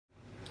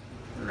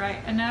Right,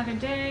 another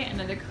day,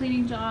 another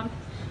cleaning job,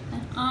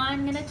 and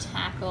I'm gonna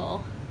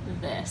tackle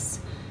this.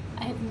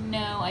 I have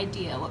no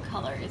idea what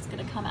color is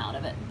gonna come out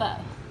of it,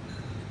 but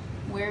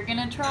we're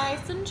gonna try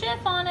some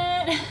Jif on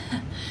it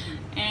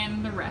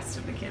and the rest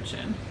of the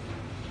kitchen.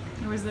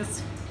 There was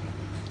this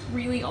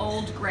really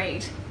old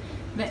grate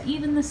that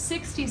even the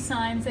 60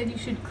 sign said you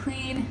should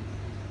clean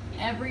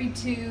every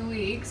 2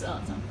 weeks. Oh,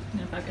 it's not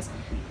gonna focus.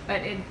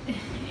 But it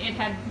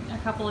had a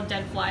couple of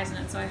dead flies in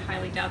it, so I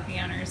highly doubt the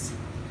owners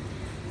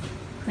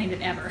cleaned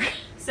it ever.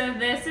 So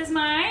this is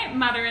my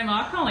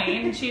mother-in-law,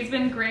 Colleen. She's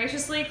been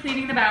graciously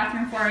cleaning the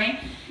bathroom for me,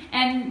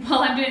 and while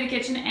I'm doing the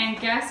kitchen, and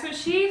guess what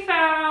she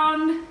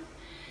found?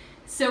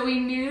 So we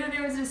knew that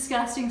there was a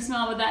disgusting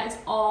smell, but that is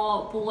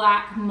all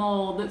black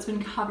mold that's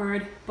been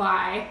covered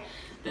by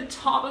the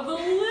top of the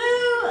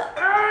loo.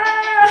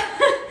 Ah!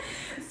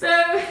 So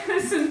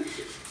there's some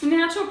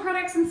natural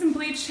products and some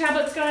bleach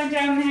tablets going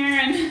down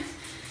there,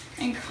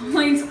 and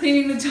Colleen's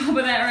cleaning the top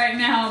of that right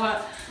now,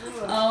 but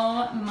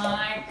oh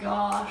my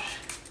gosh,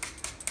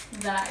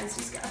 that is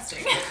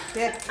disgusting.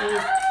 That is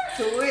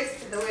the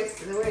worst.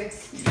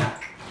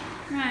 Yuck.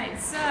 Right,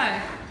 so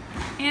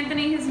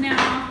Anthony has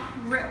now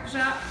ripped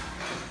up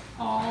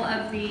all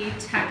of the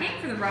tacking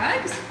for the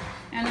rugs,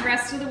 and the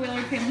rest of the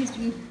Willard family has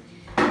been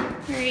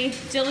very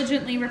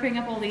diligently ripping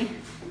up all the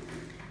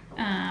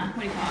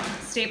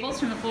staples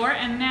from the floor,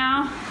 and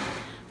now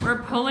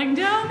we're pulling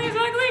down these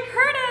ugly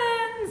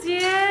curtains.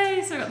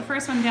 Yay! So I got the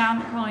first one down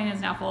that Colleen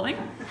is now folding.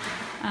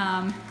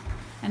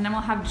 And then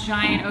we'll have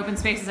giant open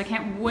spaces. I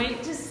can't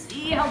wait to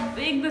see how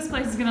big this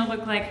place is gonna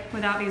look like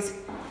without these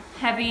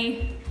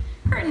heavy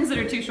curtains that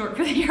are too short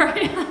for the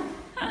area.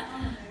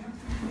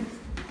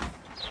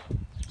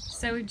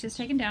 So we've just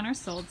taken down our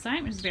sold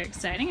sign, which is very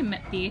exciting, and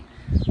met the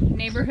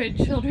neighborhood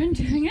children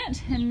doing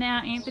it. And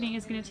now Anthony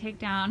is gonna take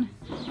down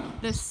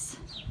this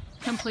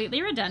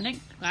completely redundant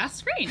glass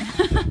screen.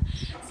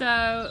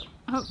 So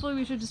hopefully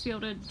we should just be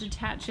able to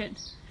detach it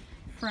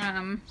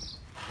from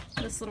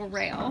this little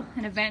rail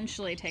and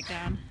eventually take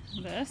down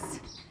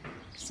this.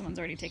 Someone's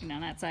already taken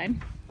down that side.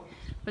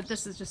 But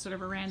this is just sort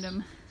of a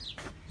random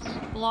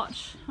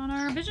blotch on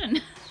our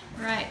vision.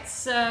 Right,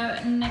 so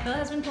Nicola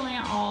has been pulling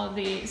out all of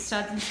the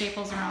studs and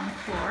staples around the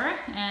floor,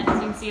 and as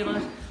you can see,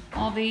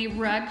 all the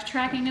rug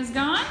tracking is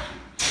gone.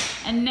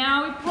 And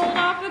now we pulled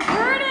off the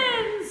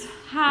curtains!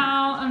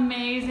 How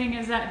amazing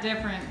is that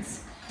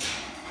difference?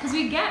 Because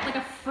we get like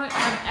a foot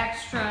of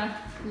extra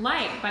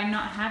light by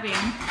not having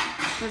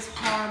those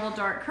horrible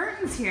dark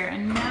curtains here,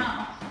 and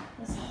now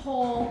this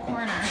whole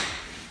corner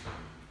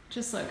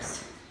just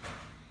looks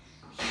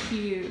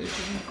huge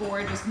and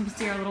gorgeous. You can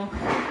see our little,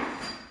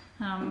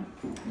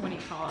 what do you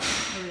call it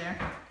over there?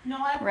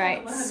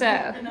 Right, so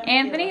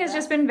Anthony has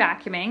just been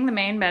vacuuming the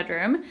main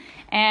bedroom,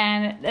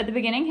 and at the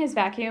beginning his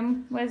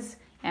vacuum was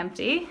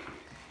empty,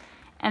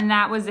 and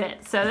that was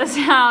it. So this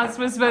house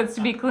was supposed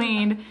to be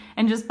cleaned,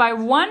 and just by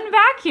one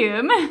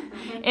vacuum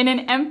in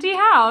an empty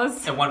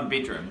house. In one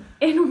bedroom.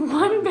 In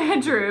one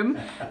bedroom,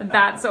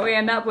 that's what we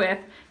end up with.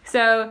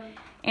 So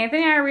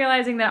Anthony and I are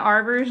realizing that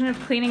our version of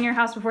cleaning your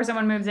house before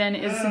someone moves in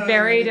is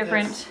very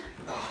different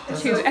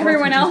to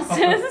everyone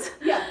else's.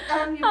 Yeah.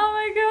 Oh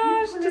my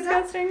gosh,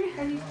 disgusting.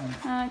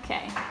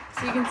 Okay,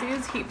 so you can see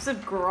there's heaps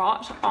of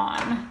grot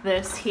on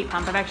this heat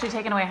pump. I've actually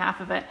taken away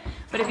half of it.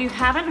 But if you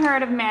haven't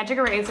heard of magic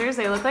erasers,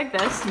 they look like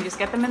this. You just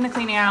get them in the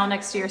cleaning aisle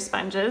next to your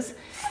sponges.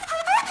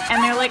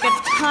 And they're like a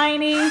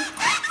tiny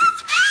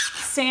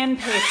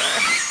sandpaper.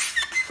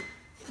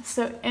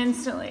 So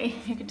instantly,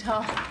 you can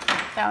tell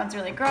that one's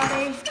really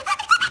grotty.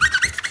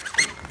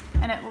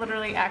 And it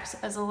literally acts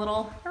as a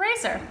little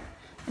eraser.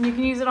 And you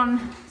can use it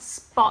on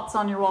spots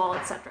on your wall,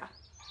 etc.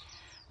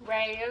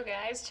 Rightio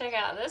guys, check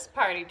out this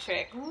party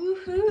trick.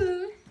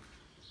 Woohoo!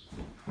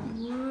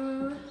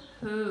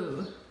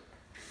 Woohoo!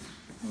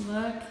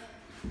 Look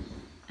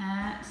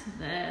at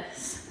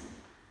this.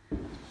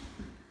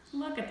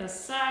 Look at the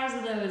size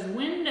of those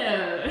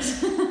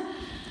windows.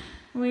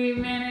 We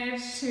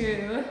managed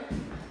to,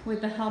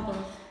 with the help of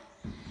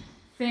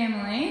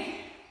family,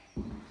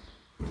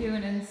 do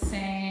an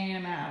insane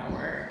amount of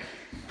work.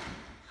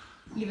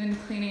 Even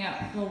cleaning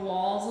up the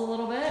walls a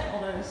little bit,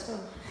 although there's still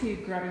a few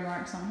grubby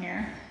marks on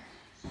here.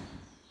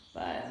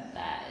 But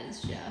that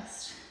is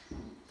just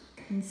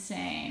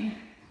insane.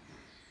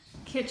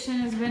 Kitchen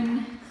has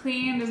been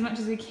cleaned as much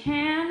as we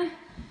can.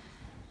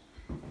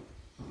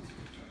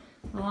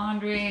 The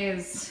laundry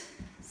is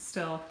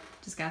still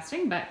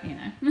disgusting, but you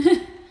know.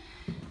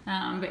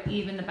 But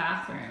even the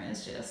bathroom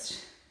is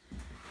just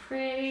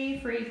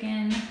pretty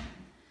freaking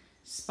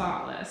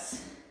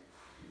spotless.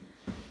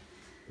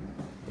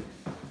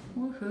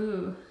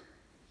 Woohoo.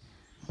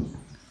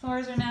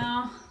 Floors are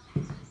now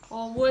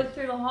all wood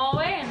through the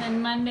hallway, and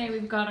then Monday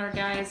we've got our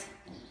guys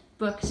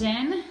booked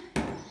in.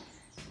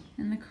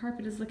 And the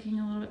carpet is looking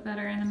a little bit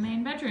better in the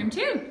main bedroom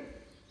too.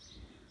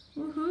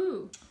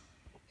 Woohoo.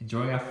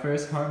 Enjoying our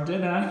first home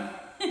dinner.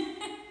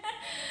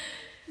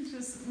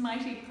 Just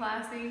mighty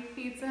classy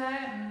pizza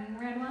and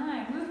red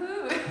wine.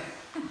 Woohoo.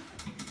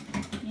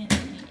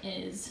 Anthony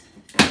is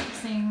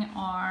fixing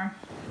our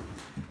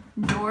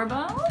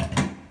doorbell.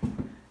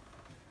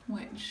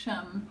 which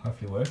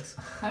Hopefully works.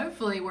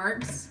 hopefully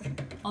works.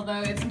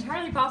 Although it's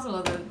entirely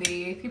possible that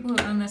the people who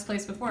owned this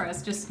place before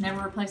us just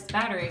never replaced the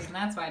batteries, and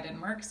that's why it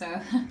didn't work. So,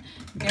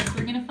 guess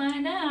we're gonna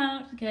find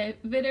out. Okay,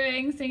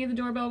 videoing, seeing if the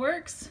doorbell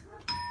works.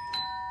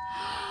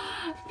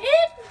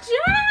 It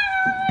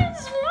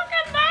does! Look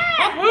at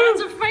that!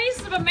 That's a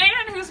face of a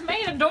man who's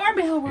made a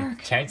doorbell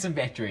work. Change some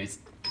batteries.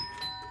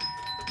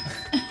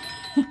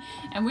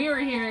 And we were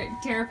here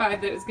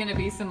terrified that it was gonna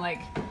be some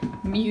like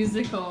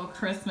musical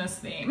Christmas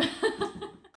theme.